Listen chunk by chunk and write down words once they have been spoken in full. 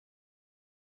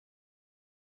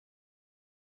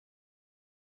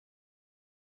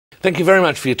Thank you very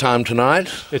much for your time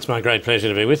tonight. It's my great pleasure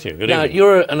to be with you. Good Now, evening.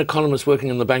 you're an economist working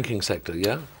in the banking sector,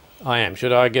 yeah? I am.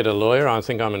 Should I get a lawyer? I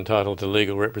think I'm entitled to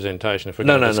legal representation if we're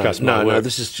going to discuss my work. No,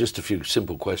 this is just a few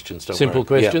simple questions. Simple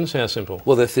questions? Yeah. How simple?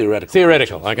 Well, they're theoretical.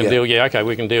 Theoretical. I can deal, okay,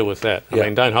 we can deal with that. Yeah. I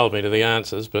mean, don't hold me to the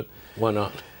answers, but... Why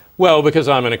not? Well, because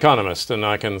I'm an economist and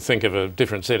I can think of a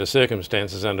different set of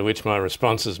circumstances under which my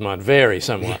responses might vary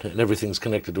somewhat. And everything's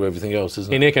connected to everything else,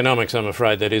 isn't it? In economics, I'm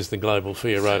afraid that is the global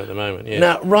fear right at the moment, yes.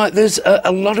 Now, right, there's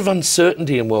a lot of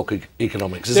uncertainty in wealth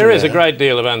economics, isn't there? There is a great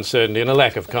deal of uncertainty and a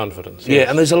lack of confidence. Yeah, yes.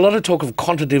 and there's a lot of talk of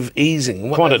quantitative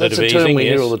easing. Quantitative That's a term easing, we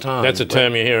yes. hear all the time. That's a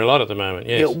term you hear a lot at the moment,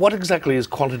 yes. Yeah, what exactly is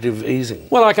quantitative easing?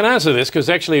 Well, I can answer this because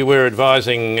actually we're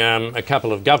advising a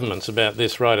couple of governments about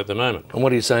this right at the moment. And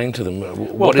what are you saying to them?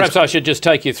 Well, perhaps I should just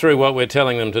take you through what we're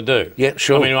telling them to do. Yeah,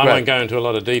 sure. I mean, I won't go into a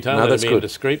lot of detail, no, that'll be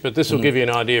indiscreet, but this will give you an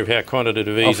idea of how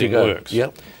quantitative easing works.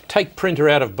 Yep. Take printer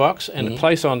out of box and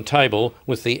place on table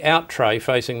with the out tray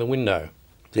facing the window.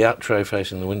 The out tray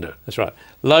facing the window. That's right.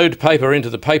 Load paper into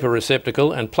the paper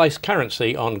receptacle and place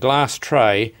currency on glass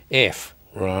tray F.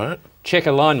 Right. Check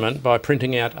alignment by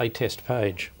printing out a test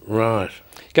page. Right.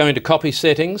 Go into copy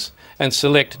settings and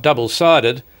select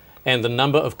double-sided and the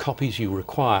number of copies you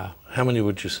require. How many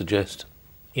would you suggest?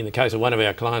 In the case of one of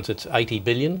our clients, it's 80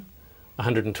 billion,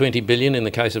 120 billion in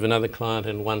the case of another client,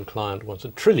 and one client wants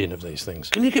 1 trillion of these things.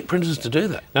 Can you get printers to do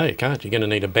that? No, you can't. You're going to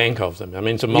need a bank of them. I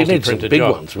mean, it's a You need some multi-printer big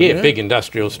job. ones, wouldn't you? Big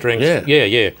industrial strength.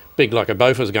 Yeah. Big like a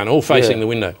Bofors gun, all facing the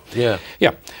window. Yeah.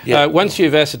 Once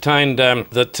you've ascertained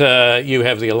that you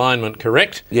have the alignment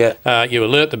correct, you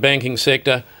alert the banking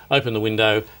sector, open the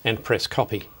window and press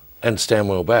copy. And stand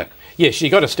well back. Yes,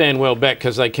 you've got to stand well back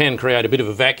because they can create a bit of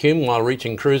a vacuum while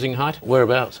reaching cruising height.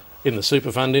 Whereabouts? In the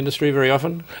super fund industry very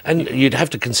often. And you'd have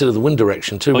to consider the wind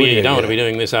direction too, wouldn't you? You don't want to be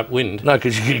doing this upwind. No,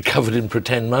 because you get covered in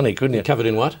pretend money, couldn't you? Covered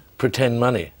in what? Pretend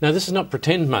money. No, this is not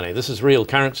pretend money. This is real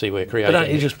currency we're creating. But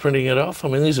aren't you just printing it off? I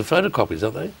mean, these are photocopies,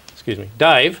 aren't they? Excuse me.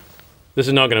 Dave, this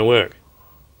is not going to work.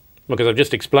 Because I've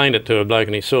just explained it to a bloke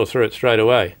and he saw through it straight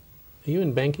away. Are you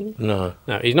in banking? No.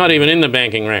 No, he's not even in the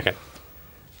banking racket.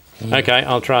 Okay,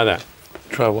 I'll try that.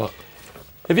 Try what?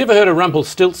 Have you ever heard of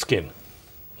Rumpelstiltskin?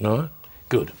 No.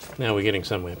 Good. Now we're getting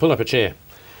somewhere. Pull up a chair.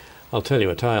 I'll tell you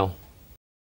a tale.